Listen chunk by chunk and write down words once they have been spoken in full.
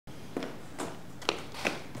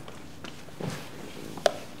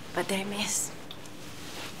What did I miss?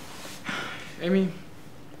 Amy,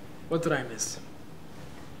 what did I miss?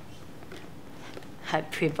 I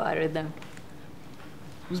pre-bought them.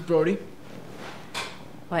 Who's Brody?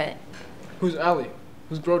 What? Who's Allie?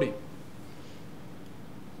 Who's Brody?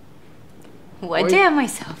 What do you have my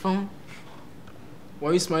cell phone?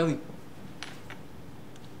 Why are you smiling?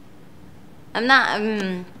 I'm not,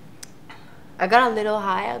 I got a little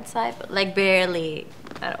high outside, but like barely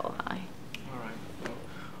at all high. Alright. Well,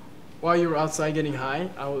 while you were outside getting high,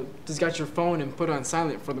 just got your phone and put it on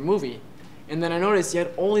silent for the movie. And then I noticed you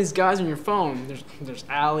had all these guys on your phone. There's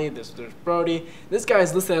Allie, there's Brody. This guy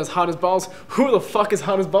is listed as hot as balls. Who the fuck is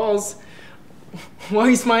hot as balls? Why are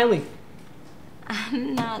you smiling?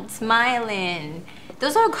 I'm not smiling.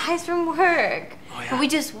 Those are guys from work. Oh, yeah? We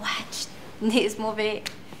just watched this movie.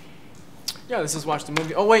 Yeah, let's just watch the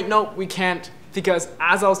movie. Oh wait, no, we can't. Because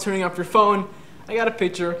as I was turning off your phone, I got a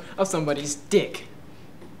picture of somebody's dick.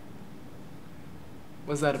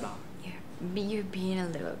 What's that about? You're being a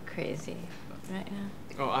little crazy right now.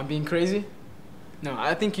 Oh, I'm being crazy? No,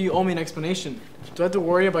 I think you owe me an explanation. Do I have to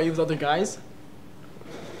worry about you with other guys?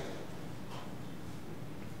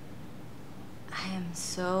 I am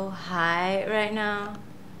so high right now.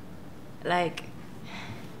 Like,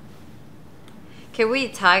 can we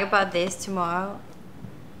talk about this tomorrow?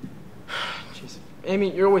 Jeez.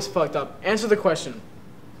 Amy, you're always fucked up. Answer the question.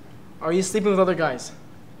 Are you sleeping with other guys?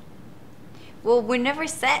 Well, we never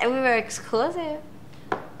said we were exclusive.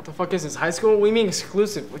 What the fuck is this? High school? What do you mean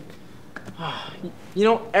exclusive? Like, you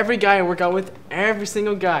know, every guy I work out with, every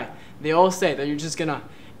single guy, they all say that you're just gonna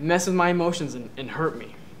mess with my emotions and hurt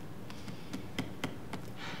me.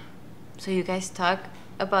 So you guys talk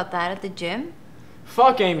about that at the gym?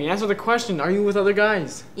 Fuck, Amy, answer the question. Are you with other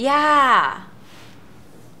guys? Yeah.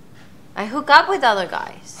 I hook up with other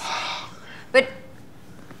guys. But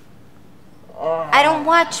I don't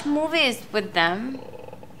watch movies with them.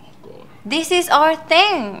 This is our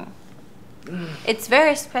thing. It's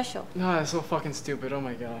very special. No, that's so fucking stupid. Oh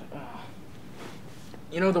my god.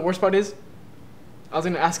 You know what the worst part is? I was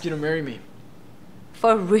gonna ask you to marry me.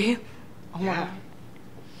 For real? Oh my Yeah. God.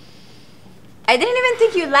 I didn't even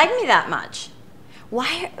think you liked me that much.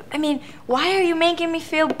 Why are you making me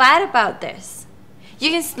feel bad about this?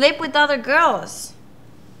 You can sleep with other girls.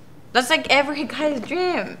 That's like every guy's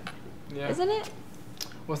dream. Yeah. Isn't it?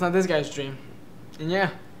 Well, it's not this guy's dream. And yeah,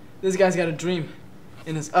 this guy's got a dream.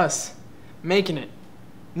 And it's us. Making it.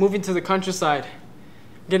 Moving to the countryside.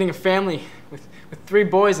 Getting a family with 3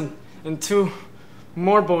 boys and 2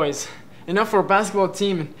 more boys. Enough for a basketball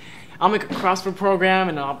team. And I'll make a CrossFit program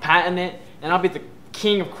and I'll patent it. And I'll be the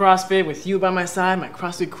king of CrossFit with you by my side, my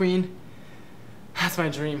CrossFit queen. That's my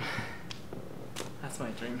dream. That's my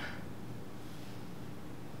dream.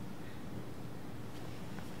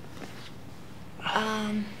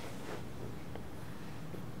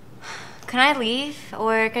 Can I leave?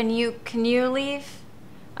 Or can you leave?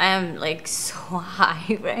 I am like so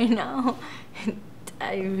high right now.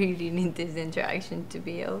 I really need this interaction to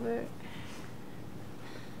be over.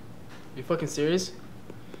 You fucking serious?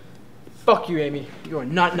 Fuck you, Amy. You are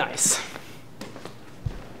not nice.